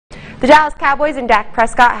The Dallas Cowboys and Dak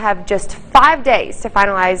Prescott have just 5 days to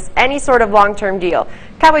finalize any sort of long-term deal.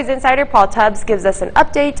 Cowboys insider Paul Tubbs gives us an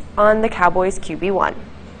update on the Cowboys QB1.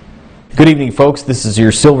 Good evening, folks. This is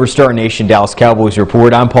your Silver Star Nation Dallas Cowboys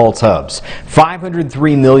Report. I'm Paul Tubbs.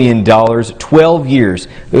 $503 million, 12 years.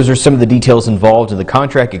 Those are some of the details involved in the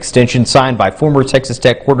contract extension signed by former Texas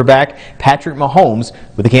Tech quarterback Patrick Mahomes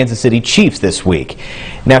with the Kansas City Chiefs this week.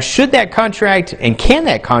 Now, should that contract and can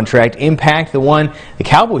that contract impact the one the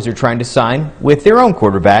Cowboys are trying to sign with their own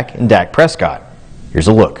quarterback in Dak Prescott? Here's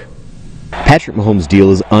a look. Patrick Mahomes' deal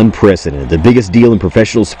is unprecedented, the biggest deal in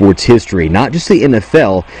professional sports history, not just the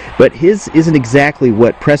NFL, but his isn't exactly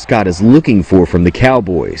what Prescott is looking for from the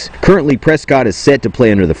Cowboys. Currently, Prescott is set to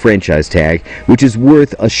play under the franchise tag, which is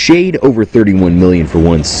worth a shade over $31 million for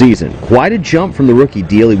one season. Quite a jump from the rookie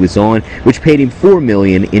deal he was on, which paid him $4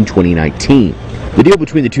 million in 2019. The deal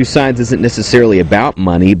between the two sides isn't necessarily about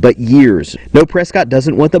money, but years. No, Prescott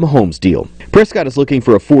doesn't want the Mahomes deal. Prescott is looking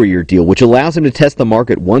for a 4-year deal, which allows him to test the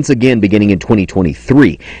market once again beginning in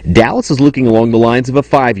 2023. Dallas is looking along the lines of a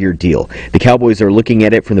 5-year deal. The Cowboys are looking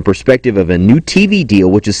at it from the perspective of a new TV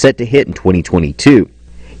deal, which is set to hit in 2022.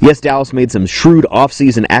 Yes, Dallas made some shrewd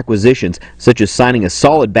offseason acquisitions, such as signing a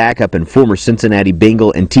solid backup in former Cincinnati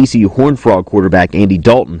Bengal and TCU Horned Frog quarterback Andy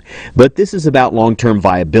Dalton, but this is about long-term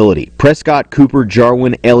viability. Prescott, Cooper,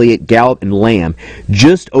 Jarwin, Elliott, Gallup, and Lamb,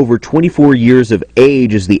 just over 24 years of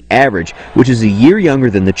age is the average, which is a year younger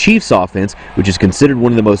than the Chiefs' offense, which is considered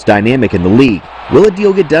one of the most dynamic in the league. Will a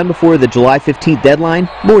deal get done before the July 15th deadline?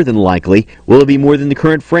 More than likely. Will it be more than the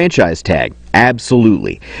current franchise tag?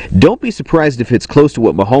 Absolutely. Don't be surprised if it's close to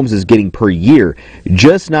what Mahomes is getting per year,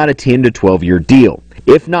 just not a 10 to 12-year deal.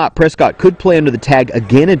 If not, Prescott could play under the tag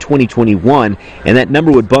again in 2021, and that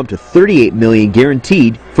number would bump to $38 million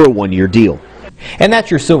guaranteed for a 1-year deal. And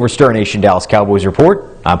that's your Silver Star Nation Dallas Cowboys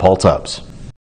Report. I'm Paul Tubbs.